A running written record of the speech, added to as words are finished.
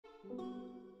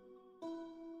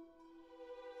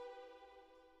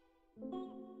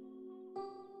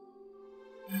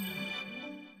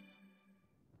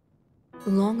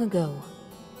Long ago,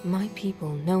 my people,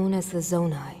 known as the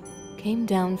Zonai, came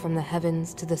down from the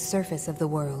heavens to the surface of the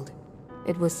world.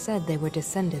 It was said they were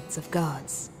descendants of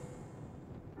gods.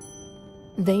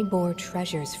 They bore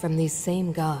treasures from these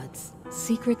same gods,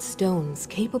 secret stones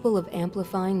capable of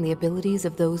amplifying the abilities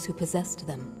of those who possessed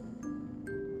them.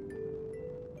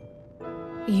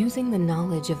 Using the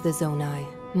knowledge of the Zonai,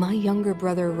 my younger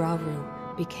brother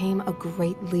Rauru became a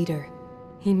great leader.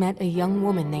 He met a young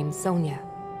woman named Sonia,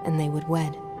 and they would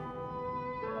wed.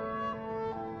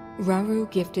 Rauru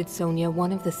gifted Sonia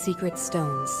one of the secret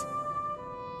stones.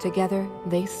 Together,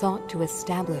 they sought to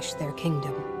establish their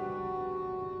kingdom.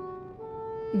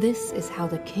 This is how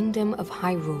the Kingdom of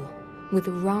Hyrule, with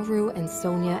Rauru and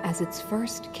Sonia as its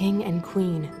first king and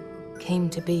queen,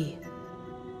 came to be.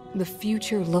 The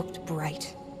future looked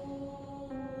bright.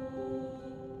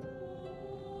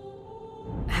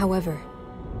 However,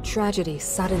 tragedy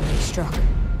suddenly struck.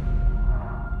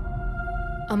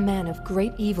 A man of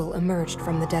great evil emerged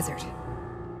from the desert.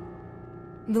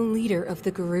 The leader of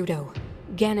the Gerudo,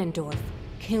 Ganondorf,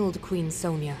 killed Queen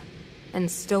Sonia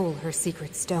and stole her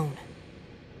secret stone.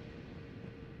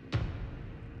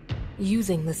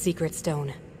 Using the secret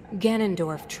stone,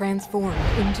 Ganondorf transformed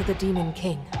into the Demon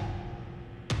King.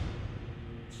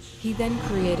 He then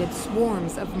created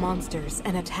swarms of monsters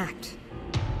and attacked.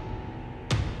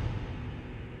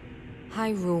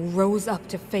 Hyrule rose up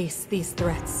to face these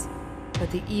threats,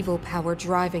 but the evil power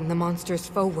driving the monsters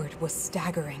forward was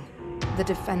staggering. The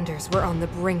defenders were on the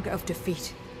brink of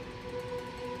defeat.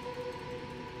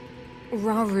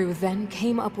 Rauru then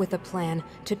came up with a plan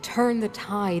to turn the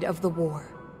tide of the war.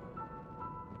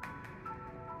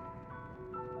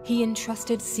 He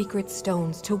entrusted secret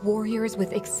stones to warriors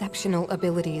with exceptional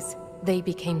abilities. They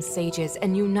became sages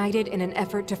and united in an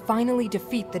effort to finally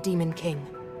defeat the Demon King.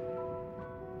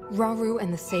 Rauru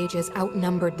and the sages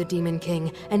outnumbered the Demon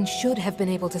King and should have been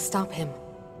able to stop him.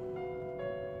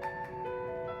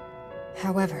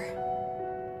 However,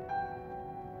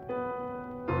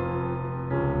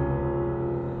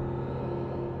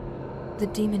 the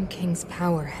Demon King's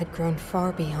power had grown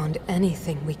far beyond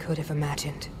anything we could have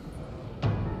imagined.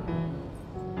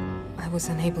 I was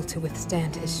unable to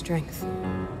withstand his strength.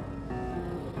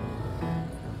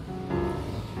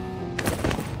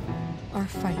 Our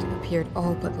fight appeared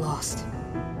all but lost.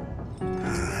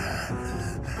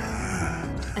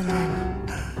 And then,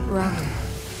 Rauru.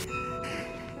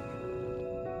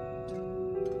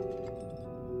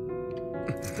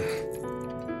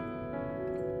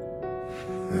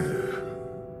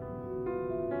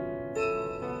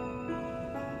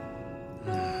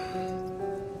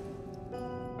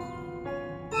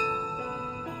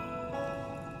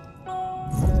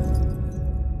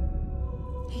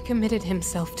 He committed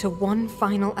himself to one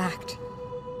final act.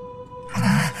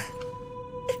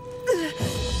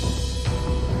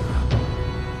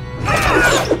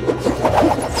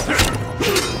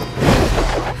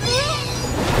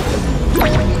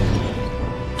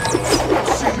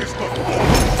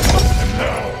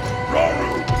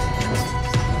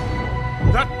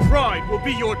 That pride will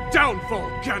be your downfall,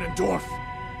 Ganondorf!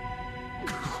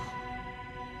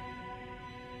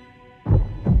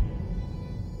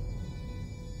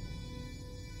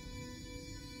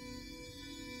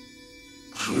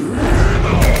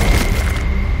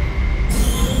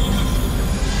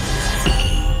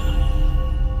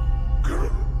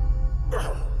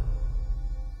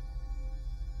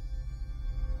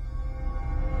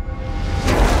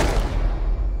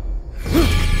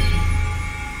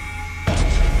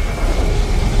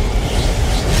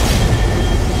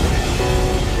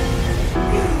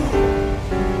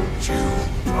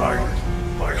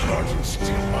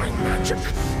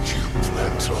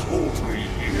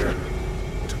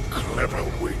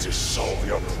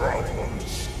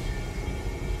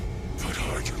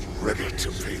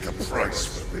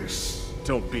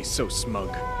 Don't be so smug.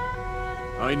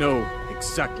 I know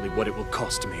exactly what it will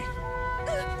cost me.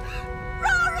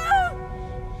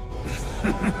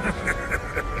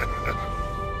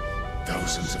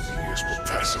 Thousands of years will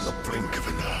pass in the blink of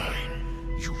an eye.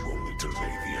 You only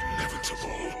delay the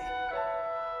inevitable.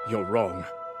 You're wrong.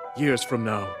 Years from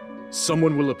now,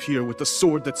 someone will appear with the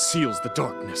sword that seals the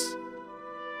darkness.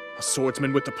 A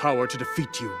swordsman with the power to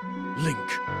defeat you.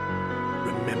 Link.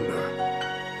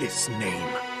 Remember this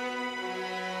name.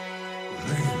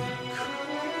 Link.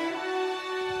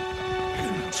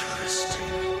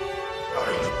 Interesting.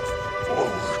 I look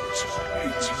forward to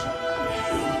meeting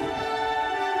you.